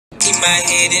keep my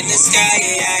head in the sky.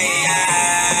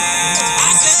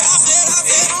 I said, I'm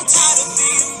tired of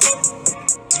being broke.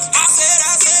 I said,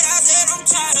 I'm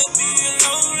tired of being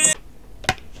lonely.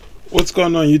 What's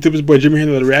going on, YouTube? It's boy Jimmy here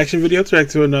with another reaction video. To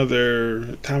react to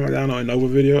another Time Down or Nova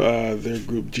video. Their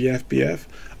group GFBF.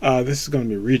 This is going to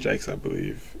be Rejects, I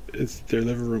believe. It's their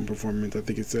living room performance, I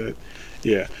think it said.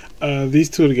 Yeah. These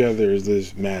two together is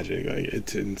just magic. Like,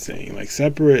 it's insane. Like,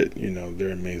 separate, you know,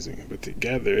 they're amazing. But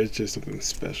together, it's just something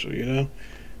special, you know?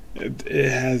 It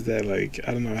has that, like,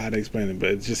 I don't know how to explain it, but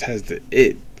it just has the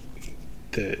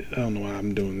that I don't know why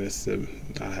I'm doing this.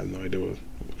 I have no idea what.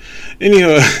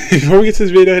 Anyhow, before we get to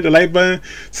this video, hit the like button,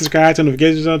 subscribe, turn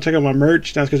notifications on, check out my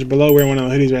merch down in the description below. Wearing one of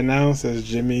the hoodies right now. It says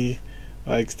Jimmy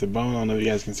Likes the Bone. I don't know if you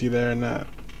guys can see that or not.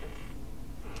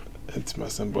 It's my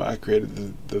symbol. I created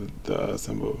the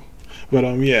symbol. But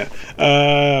yeah.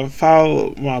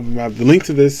 Follow the link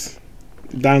to this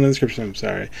down in the description. I'm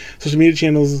sorry. Social media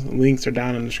channels links are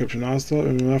down in the description also.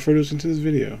 And without further ado, into this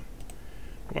video.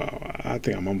 Wow, I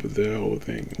think I'm up with the whole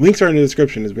thing. Links are in the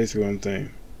description is basically what I'm saying.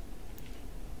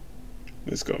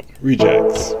 Let's go.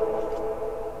 Rejects.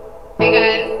 Hey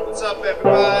guys. What's up,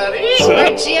 everybody? What's We're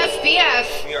up?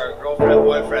 GFBF. We are Girlfriend,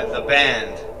 Boyfriend, the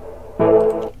band.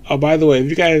 Oh, by the way, if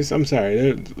you guys, I'm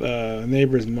sorry, the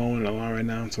neighbor's mowing along right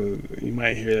now, so you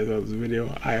might hear that throughout this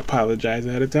video. I apologize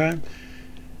ahead of time.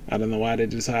 I don't know why they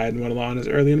decided to mow along this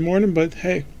early in the morning, but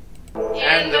hey.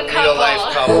 And the real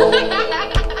life couple.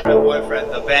 Girlfriend, Boyfriend,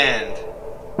 the band.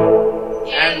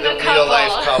 And the real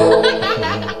life couple.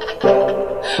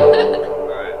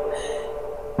 Alright.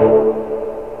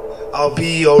 I'll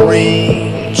be your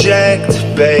reject,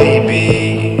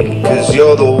 baby. Cause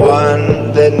you're the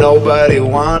one that nobody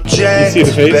wants. Reject, you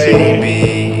see the face,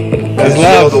 baby. That's Cause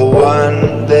love. you're the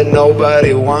one that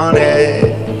nobody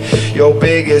wanted. Your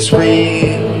biggest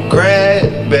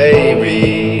regret,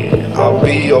 baby. I'll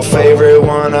be your favorite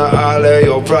one of all of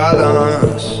your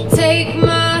problems. Take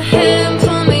my hand,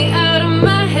 pull me out of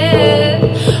my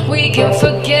head. We can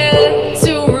forget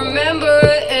to remember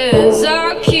as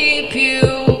I keep you.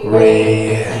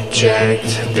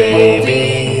 Reject,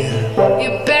 baby.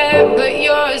 You're bad, but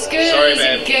you're as good Sorry, as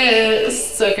babe. it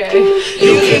gets. Okay.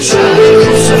 You can try to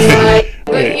crucify.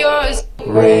 But you're as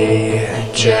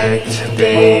Reject,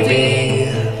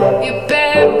 baby. you're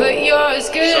bad, but you're as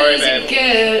good Sorry, as babe. it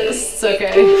gets.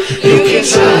 Okay. You can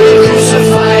try to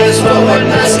crucify us, but we're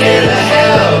not scared of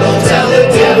hell. Don't tell the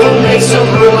devil, make some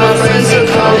room, my friends are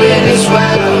coming as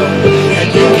well. And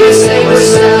you can save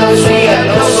ourselves, we have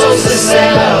no souls to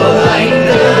sell. Like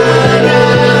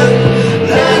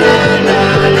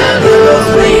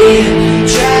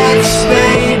rejects,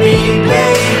 baby,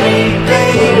 baby,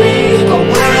 baby. But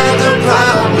we're not the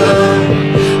problem.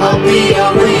 I'll be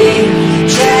your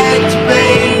reject,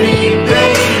 baby,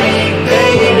 baby,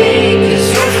 baby. Cause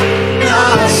you're f***ing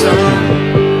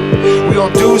awesome. We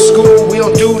don't do school, we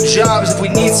don't do jobs. If we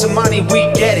need some money, we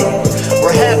get it.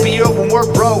 We're happier when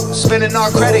we're broke, spending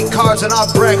our credit cards on our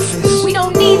breakfast. We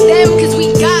don't need them cause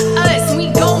we got us. We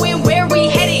going where we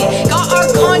headed. Got our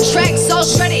contracts all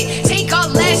shredded. Take our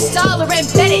last dollar and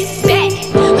bet it back.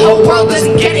 The whole world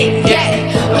doesn't get it yet.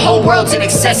 The whole world's in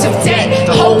excessive debt.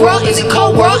 The whole world is a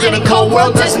cold world, and a cold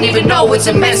world doesn't even know it's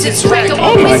a mess. It's wrecked.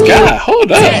 Oh my God!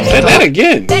 Hold up! Say that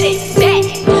again. Bet it back.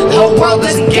 The whole world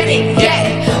doesn't get it yet.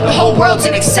 The whole world's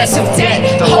in excessive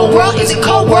debt. The whole world is a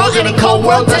cold world, and a cold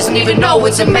world doesn't even know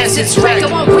it's a mess. It's wrecked.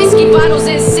 I want whiskey bottles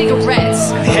and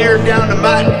cigarettes. Hair down to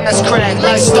my ass crack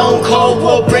like Stone Cold.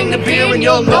 We'll bring the beer and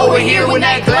you'll know we're here when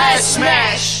that glass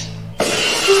smash.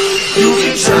 You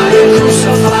can try to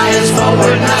crucify us, but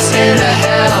we're not scared of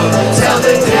hell. Tell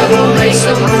the devil, make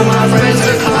some room, my friends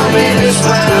are coming as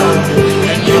well.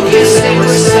 And you can save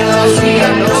ourselves, we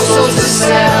have no souls to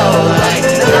sell. Like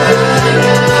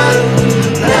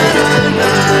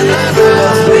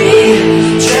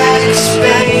rejects,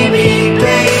 baby,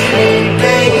 baby,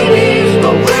 baby.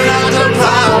 But we're not the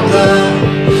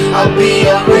problem. I'll be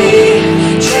your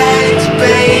reject,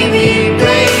 baby,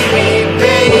 baby,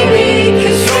 baby.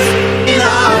 Cause you're f***ing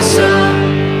awesome.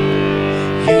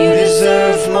 You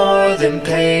deserve more than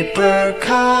paper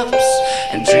cups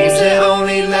and dreams that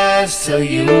only last till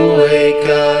you wake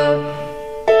up.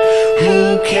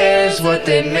 Who cares what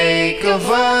they make of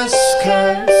us?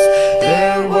 Cause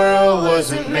their world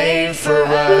wasn't made for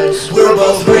us. We're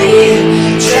both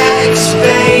rejects,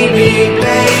 baby,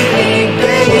 baby,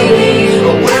 baby.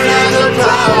 But we're not the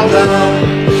problem.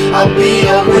 I'll be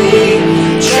your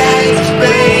reject,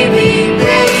 baby,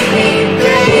 baby,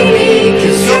 baby.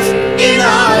 Cause you're f***ing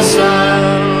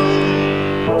awesome.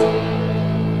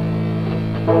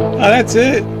 Oh, that's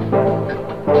it.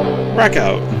 Rock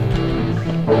out.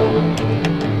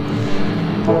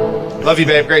 Love you,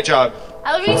 babe. Great job.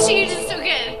 I love you too. You did so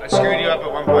good. I screwed you up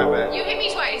at one point, but You hit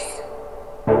me twice.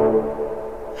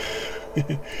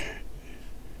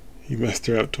 He messed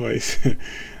her up twice.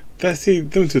 See,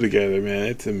 them two together, man,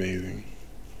 it's amazing.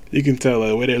 You can tell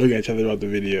the way they look at each other about the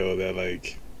video that,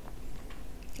 like,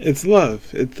 it's love.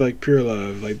 It's like pure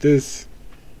love. Like this.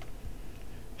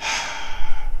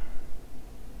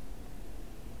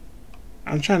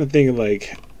 I'm trying to think of,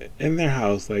 like, in their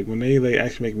house, like when they like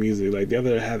actually make music, like the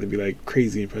other had to be like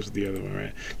crazy impressed with the other one,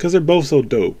 right? Because they're both so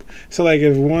dope. So like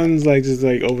if one's like just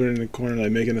like over in the corner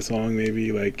like making a song,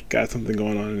 maybe like got something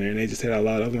going on in there, and they just say it out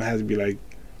loud, the other one has to be like,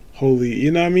 holy, you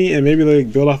know what I mean? And maybe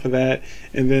like build off of that,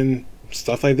 and then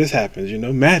stuff like this happens, you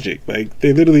know, magic. Like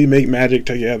they literally make magic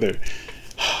together.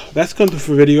 That's going to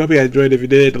for video. Hope you guys enjoyed. If you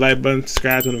did, the like button,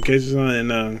 subscribe, notifications on,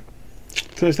 and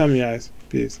till next time, you guys.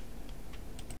 Peace.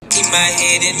 Keep my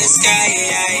head in the sky.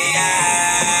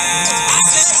 I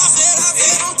said,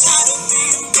 I'm tired of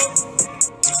being broke.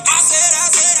 I said,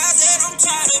 I'm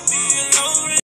tired of being